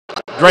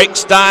Drake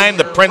Stein,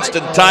 the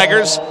Princeton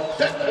Tigers.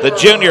 The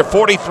junior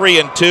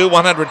 43-2,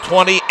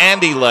 120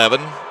 and 11.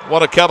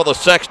 Won a couple of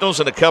sectionals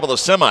and a couple of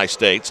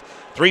semi-states.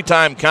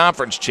 Three-time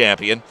conference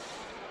champion.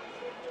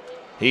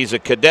 He's a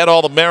cadet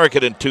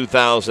All-American in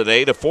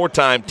 2008, a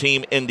four-time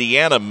Team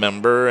Indiana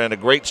member, and a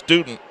great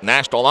student.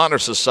 National Honor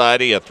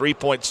Society, a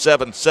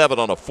 3.77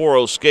 on a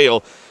 4.0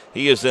 scale.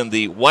 He is in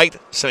the white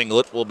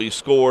singlet, will be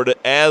scored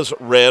as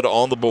red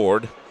on the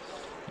board.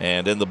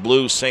 And in the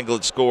blue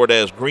singlet, scored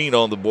as green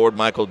on the board,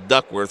 Michael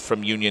Duckworth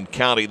from Union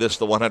County. This is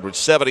the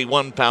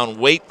 171-pound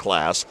weight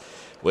class,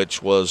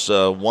 which was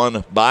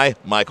won by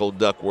Michael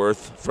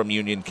Duckworth from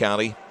Union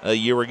County a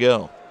year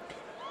ago.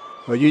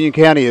 Well, Union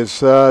County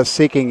is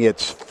seeking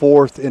its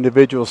fourth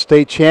individual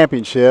state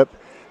championship.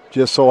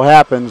 Just so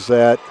happens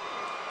that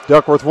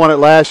Duckworth won it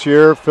last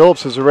year.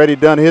 Phillips has already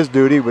done his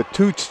duty with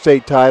 2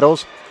 state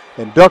titles,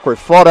 and Duckworth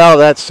fought out of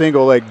that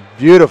single leg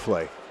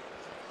beautifully.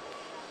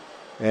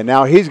 And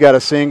now he's got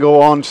a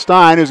single on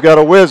Stein, who's got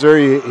a whizzer.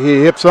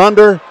 He hips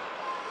under.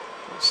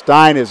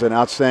 Stein is an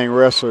outstanding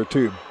wrestler,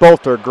 too.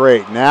 Both are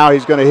great. Now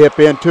he's going to hip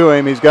into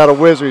him. He's got a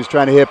whizzer. He's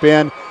trying to hip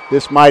in.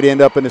 This might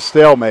end up in a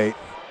stalemate.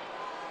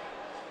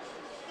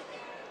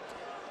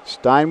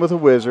 Stein with a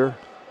whizzer,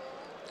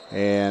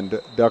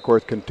 and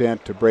Duckworth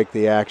content to break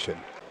the action.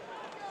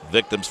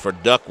 Victims for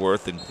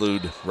Duckworth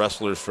include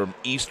wrestlers from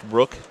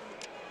Eastbrook,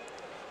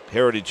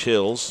 Heritage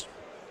Hills,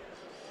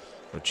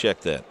 or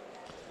check that,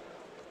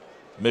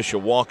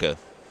 Mishawaka,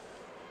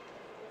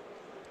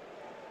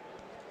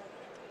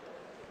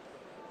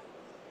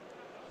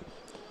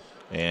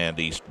 and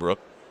Eastbrook.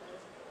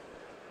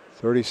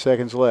 30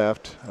 seconds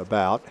left,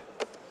 about.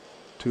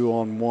 2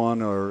 on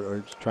 1,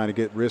 or trying to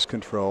get wrist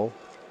control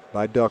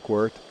by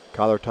Duckworth.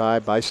 Collar tie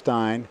by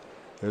Stein.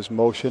 There's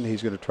motion.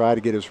 He's going to try to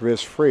get his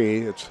wrist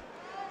free.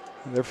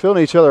 They're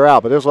filling each other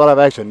out, but there's a lot of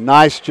action.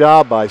 Nice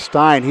job by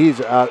Stein. He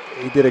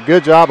did a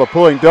good job of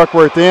pulling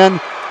Duckworth in.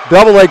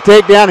 Double leg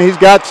takedown. He's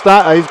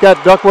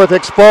got Duckworth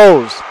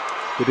exposed.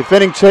 The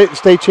defending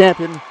state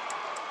champion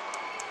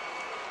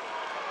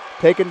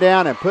taken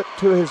down and put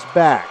to his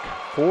back.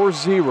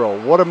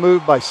 4-0. What a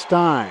move by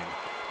Stein.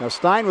 Now,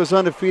 Stein was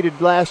undefeated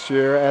last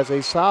year as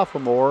a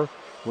sophomore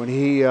when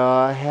he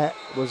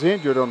was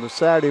injured on the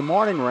Saturday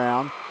morning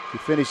round. He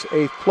finished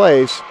 8th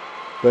place,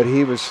 but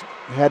he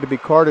had to be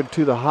carted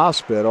to the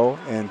hospital,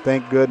 and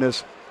thank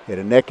goodness he had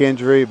a neck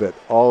injury, but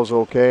all is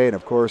okay. And,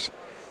 of course,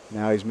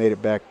 now he's made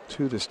it back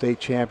to the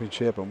state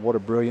championship, and what a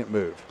brilliant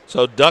move.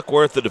 So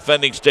Duckworth, the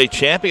defending state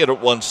champion at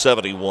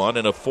 171,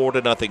 in a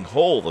 4-0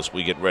 hole as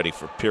we get ready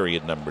for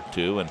period number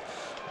 2. And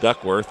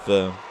Duckworth,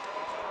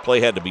 play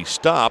had to be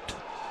stopped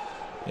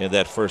in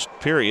that first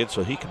period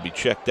so he could be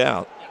checked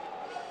out.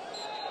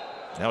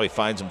 Now he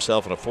finds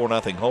himself in a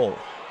 4-0 hole.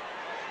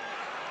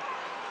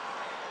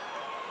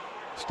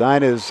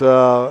 Stein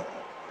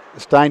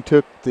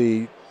took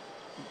the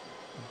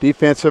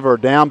defensive or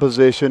down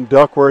position.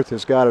 Duckworth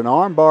has got an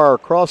arm bar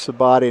across the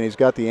body, and he's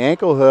got the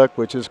ankle hook,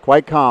 which is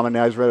quite common.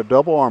 Now he's read a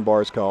double arm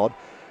bar, it's called,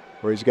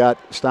 where he's got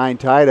Stein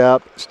tied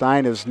up.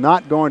 Stein is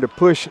not going to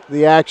push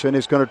the action.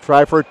 He's going to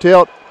try for a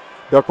tilt.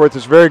 Duckworth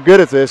is very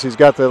good at this. He's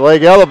got the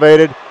leg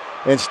elevated,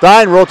 and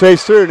Stein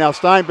rotates through. Now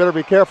Stein better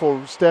be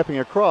careful stepping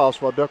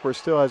across while Duckworth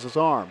still has his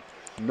arm.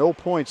 No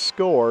points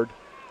scored,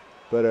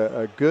 but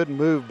a good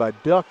move by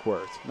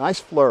Duckworth. Nice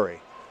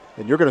flurry.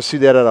 And you're going to see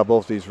that out of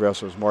both these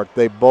wrestlers, Mark.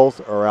 They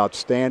both are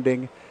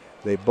outstanding.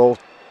 They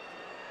both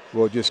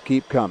will just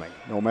keep coming,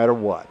 no matter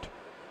what.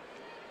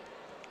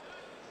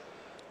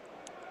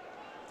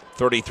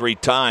 33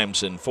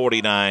 times in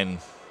 49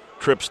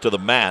 trips to the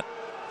mat.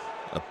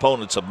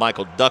 Opponents of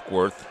Michael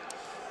Duckworth.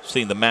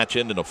 Seen the match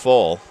end in a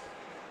fall.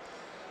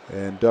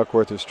 And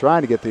Duckworth is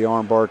trying to get the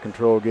arm bar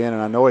control again,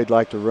 and I know he'd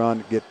like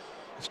to get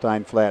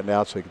Stein flattened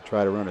out so he could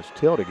try to run his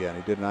tilt again.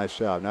 He did a nice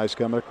job. Nice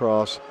coming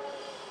across.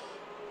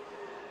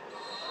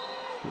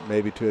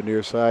 Maybe to a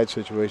near side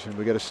situation.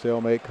 We got a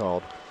stalemate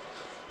called.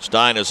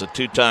 Stein is a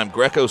 2-time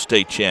Greco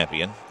state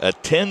champion, a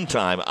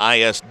 10-time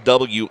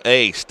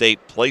ISWA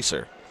state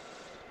placer,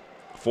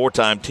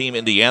 4-time Team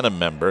Indiana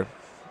member,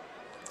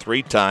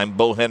 3-time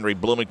Bo Henry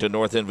Bloomington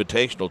North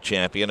Invitational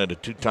champion, and a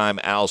 2-time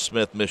Al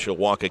Smith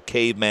Mishawaka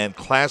Caveman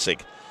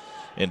Classic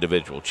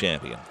individual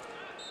champion.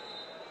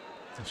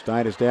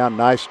 Stein is down.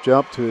 Nice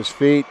jump to his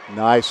feet.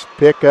 Nice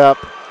pickup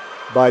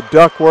by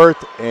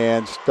Duckworth,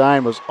 and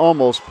Stein was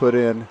almost put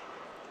in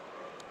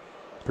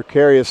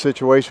precarious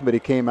situation, but he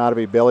came out of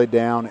it belly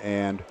down,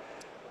 and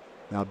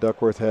now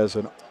Duckworth has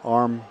an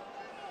arm,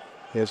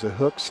 he has a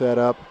hook set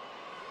up,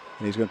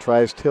 and he's going to try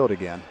his tilt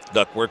again.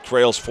 Duckworth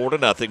trails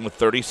 4-0 with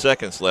 30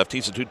 seconds left.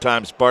 He's a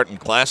 2-time Spartan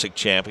Classic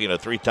champion, a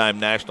 3-time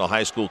National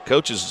High School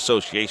Coaches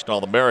Association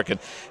All-American,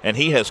 and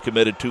he has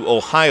committed to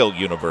Ohio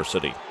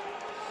University.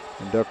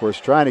 And Duckworth's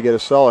trying to get a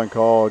solid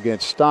call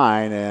against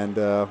Stein, and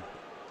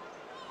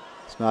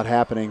it's not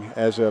happening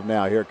as of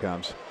now. Here it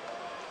comes.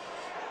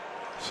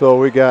 So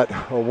we got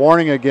a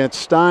warning against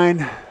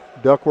Stein.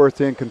 Duckworth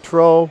in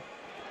control.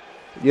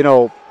 You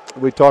know,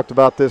 we talked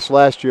about this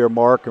last year,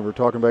 Mark, and we're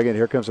talking about again.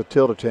 Here comes a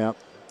tilt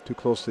attempt, too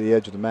close to the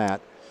edge of the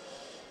mat.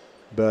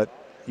 But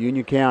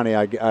Union County,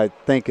 I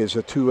think, is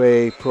a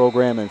 2A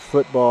program in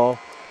football.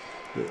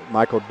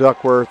 Michael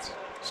Duckworth,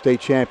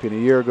 state champion a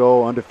year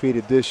ago,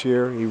 undefeated this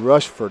year. He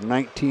rushed for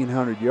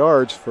 1,900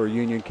 yards for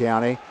Union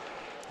County,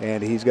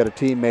 and he's got a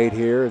teammate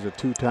here as a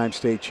 2-time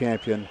state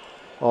champion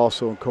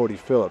also in Cody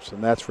Phillips,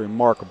 and that's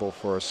remarkable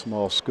for a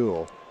small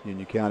school.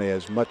 Union County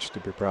has much to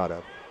be proud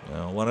of.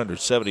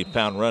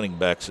 170-pound running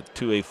backs at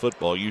 2A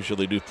football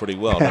usually do pretty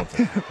well, don't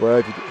they?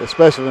 Well,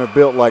 especially when they're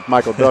built like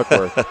Michael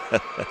Duckworth.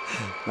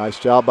 Nice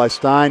job by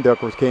Stein.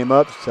 Duckworth came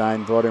up.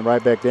 Stein brought him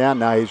right back down.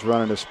 Now he's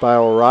running a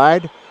spiral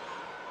ride.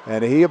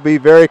 And he'll be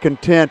very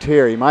content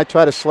here. He might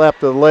try to slap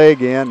the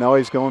leg in. No,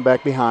 he's going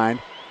back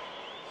behind.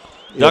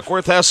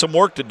 Duckworth has some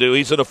work to do.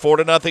 He's in a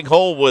 4-0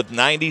 hole with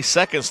 90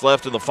 seconds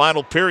left in the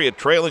final period,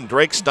 trailing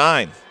Drake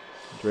Stein.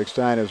 Drake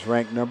Stein is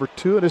ranked number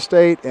 2 in the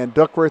state, and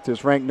Duckworth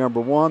is ranked number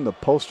 1. The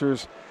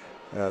posters,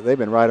 they've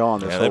been right on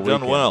this whole weekend. They've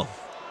done well.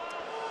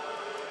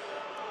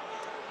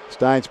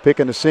 Stein's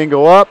picking the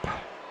single up.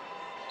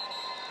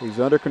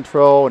 He's under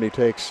control, and he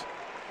takes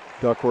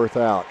Duckworth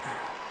out.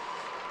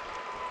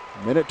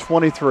 Minute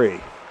 23.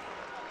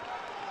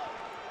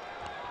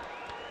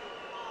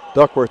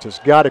 Duckworth has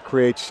got to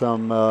create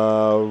some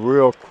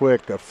real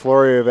quick, a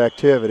flurry of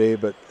activity,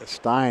 but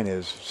Stein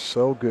is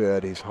so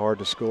good, he's hard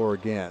to score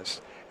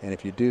against. And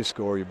if you do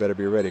score, you better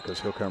be ready because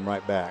he'll come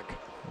right back.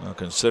 Well,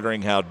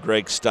 considering how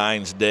Drake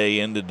Stein's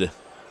day ended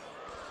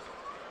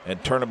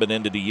and tournament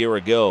ended a year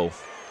ago,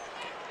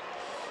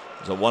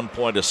 it's a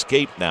 1-point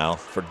escape now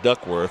for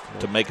Duckworth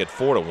to make it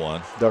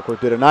 4-1.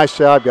 Duckworth did a nice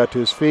job, got to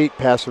his feet,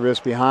 passed the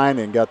wrist behind,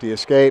 and got the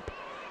escape.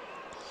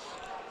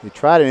 He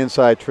tried an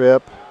inside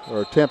trip,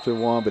 or attempted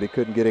one, but he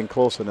couldn't get in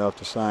close enough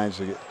to Stein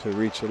to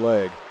reach the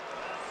leg.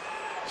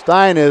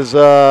 Stein is,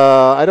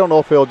 I don't know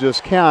if he'll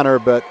just counter,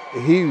 but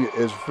he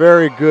is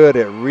very good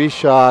at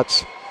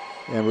reshots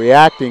and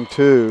reacting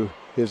to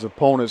his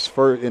opponent's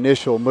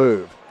initial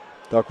move.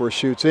 Duckworth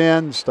shoots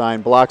in,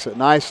 Stein blocks it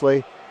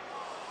nicely.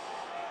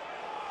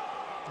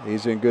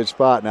 He's in good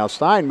spot. Now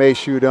Stein may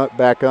shoot up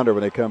back under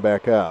when they come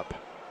back up.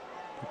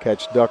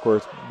 Catch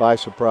Duckworth by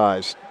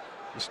surprise.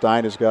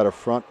 Stein has got a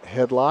front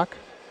headlock,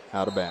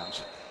 out of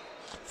bounds.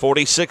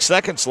 46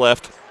 seconds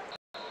left.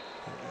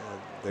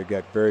 They've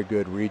got very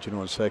good regional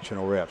and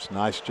sectional reps.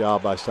 Nice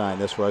job by Stein.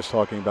 That's what I was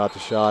talking about, the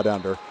shot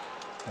under.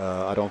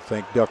 I don't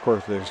think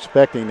Duckworth is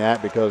expecting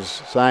that because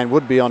Stein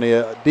would be on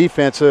the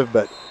defensive,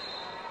 but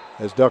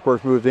as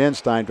Duckworth moved in,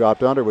 Stein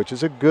dropped under, which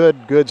is a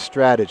good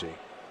strategy.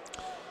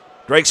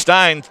 Drake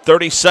Stein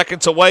 30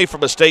 seconds away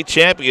from a state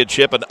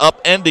championship and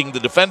upending the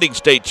defending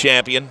state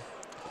champion,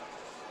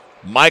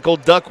 Michael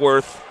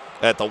Duckworth,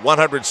 at the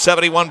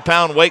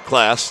 171-pound weight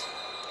class.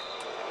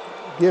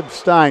 Give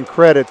Stein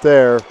credit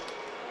there.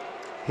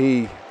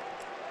 He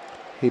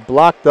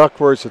blocked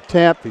Duckworth's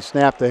attempt. He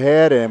snapped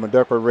ahead, and when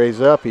Duckworth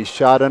raised up, he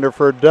shot under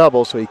for a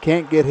double, so he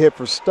can't get hit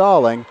for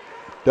stalling.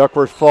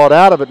 Duckworth fought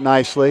out of it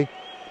nicely,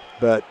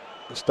 but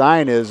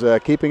Stein is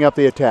keeping up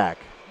the attack.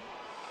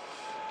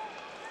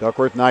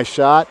 Duckworth, nice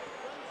shot.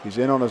 He's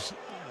in on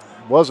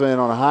wasn't in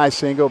on a high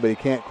single, but he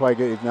can't quite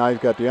get it. Now he's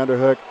got the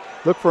underhook.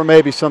 Look for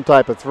maybe some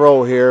type of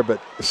throw here,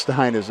 but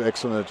Stein is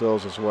excellent at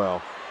those as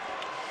well.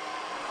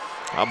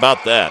 How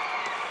about that?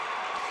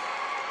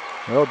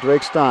 Well,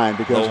 Drake Stein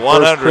becomes the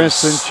first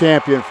Princeton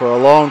champion for a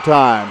long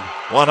time.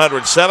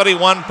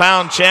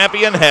 171-pound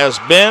champion has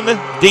been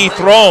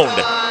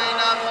dethroned.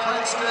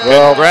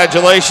 Well,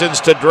 congratulations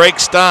to Drake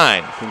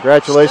Stein.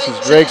 Congratulations,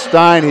 Drake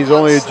Stein. He's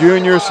only a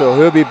junior, so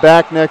he'll be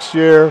back next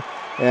year.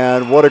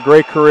 And what a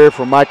great career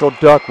for Michael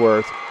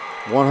Duckworth,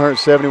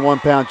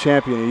 171-pound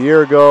champion a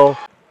year ago.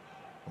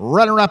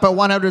 Runner-up at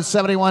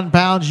 171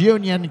 pounds,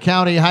 Union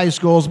County High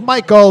School's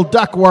Michael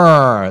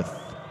Duckworth.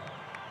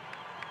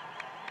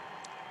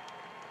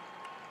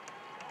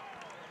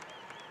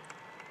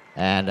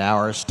 And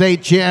our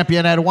state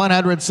champion at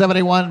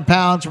 171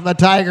 pounds from the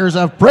Tigers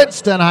of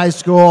Princeton High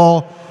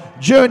School,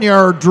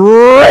 Junior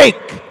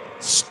Drake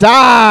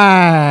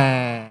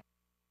Stein.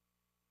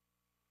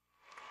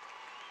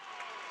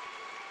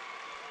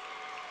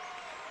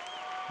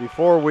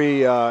 Before we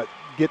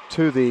get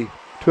to the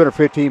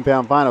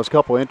 215-pound finals, a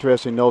couple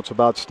interesting notes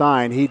about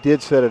Stein. He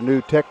did set a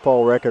new tech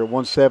fall record at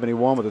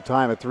 171 with a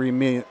time of 3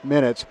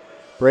 minutes,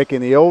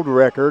 breaking the old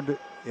record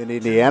in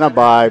Indiana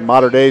by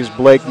modern day's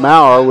Blake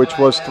Maurer, which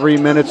was 3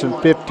 minutes and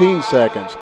 15 seconds.